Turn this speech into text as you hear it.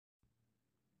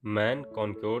Man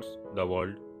conquers the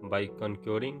world by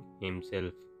conquering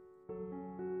himself.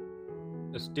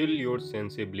 Still your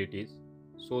sensibilities,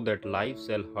 so that life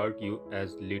shall hurt you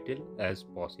as little as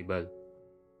possible.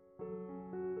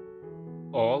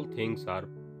 All things are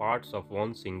parts of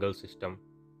one single system,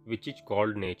 which is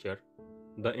called nature.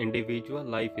 The individual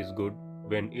life is good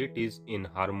when it is in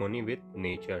harmony with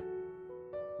nature.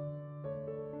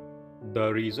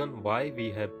 The reason why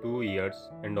we have two ears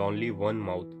and only one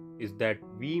mouth is that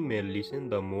we may listen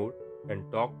the more and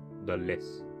talk the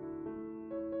less.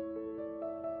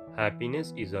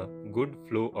 Happiness is a good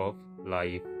flow of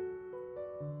life.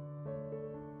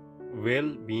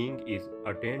 Well being is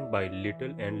attained by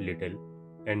little and little,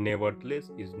 and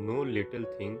nevertheless is no little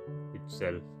thing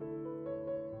itself.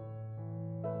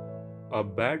 A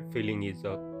bad feeling is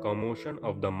a commotion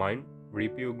of the mind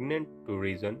repugnant to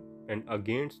reason and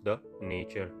against the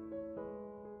nature.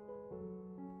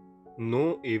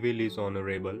 No evil is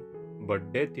honorable,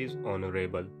 but death is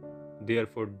honorable.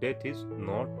 Therefore, death is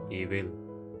not evil.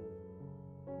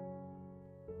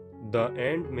 The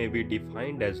end may be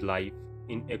defined as life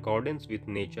in accordance with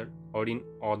nature, or in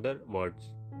other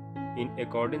words, in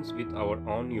accordance with our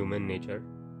own human nature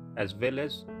as well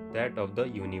as that of the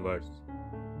universe.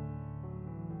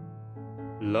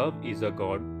 Love is a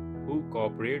God who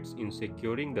cooperates in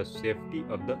securing the safety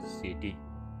of the city.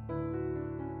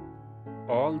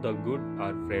 All the good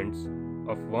are friends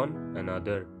of one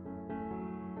another.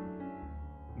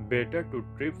 Better to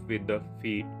trip with the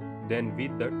feet than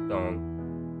with the tongue.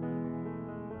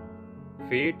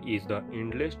 Fate is the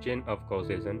endless chain of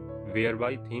causation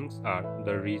whereby things are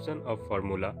the reason of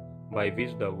formula by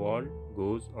which the world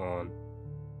goes on.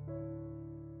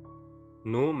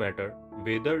 No matter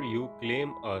whether you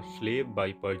claim a slave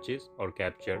by purchase or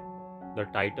capture, the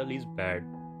title is bad.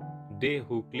 They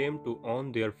who claim to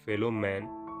own their fellow man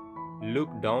look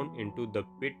down into the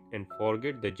pit and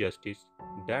forget the justice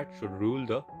that should rule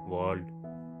the world.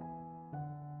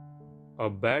 A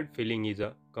bad feeling is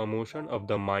a commotion of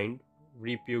the mind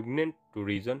repugnant to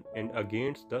reason and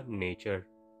against the nature.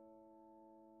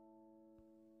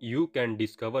 You can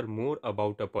discover more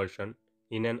about a person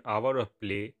in an hour of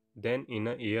play than in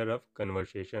a year of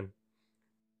conversation.